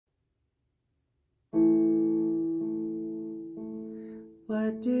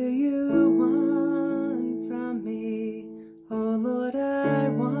What do you want from me? Oh Lord, I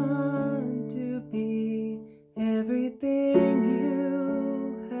want to be everything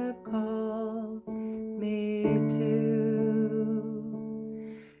you have called me to.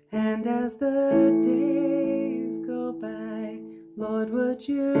 And as the days go by, Lord, would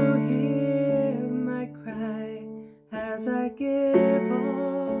you hear my cry as I give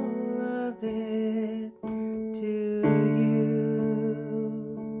all of it to you?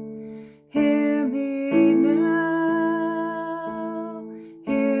 Hear me now,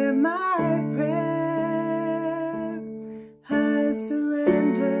 hear my prayer. I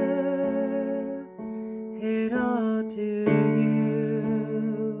surrender it all to you.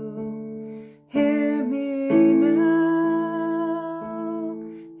 Hear me now,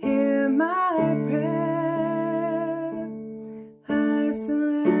 hear my prayer. I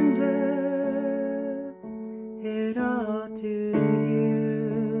surrender it all to you.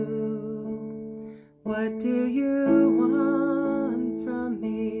 What do you want from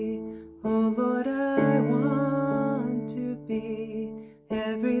me? Oh Lord, I want to be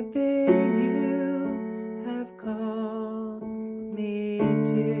everything you have called me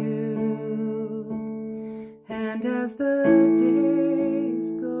to. And as the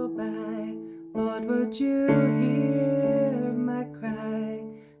days go by, Lord, would you hear my cry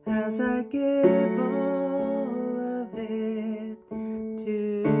as I give all of it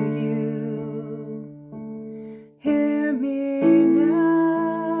to you? Hear me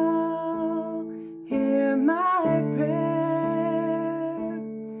now, hear my prayer.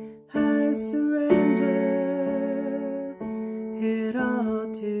 I surrender it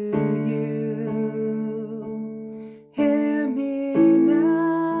all to you. Hear me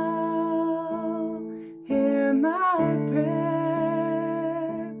now, hear my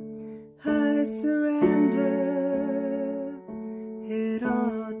prayer. I surrender it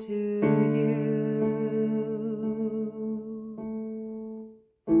all to you.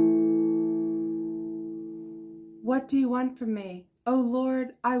 What do you want from me? O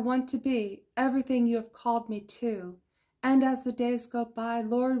Lord, I want to be everything you have called me to. And as the days go by,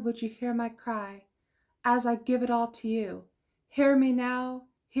 Lord, would you hear my cry as I give it all to you? Hear me now,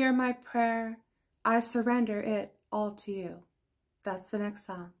 hear my prayer. I surrender it all to you. That's the next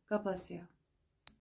song. God bless you.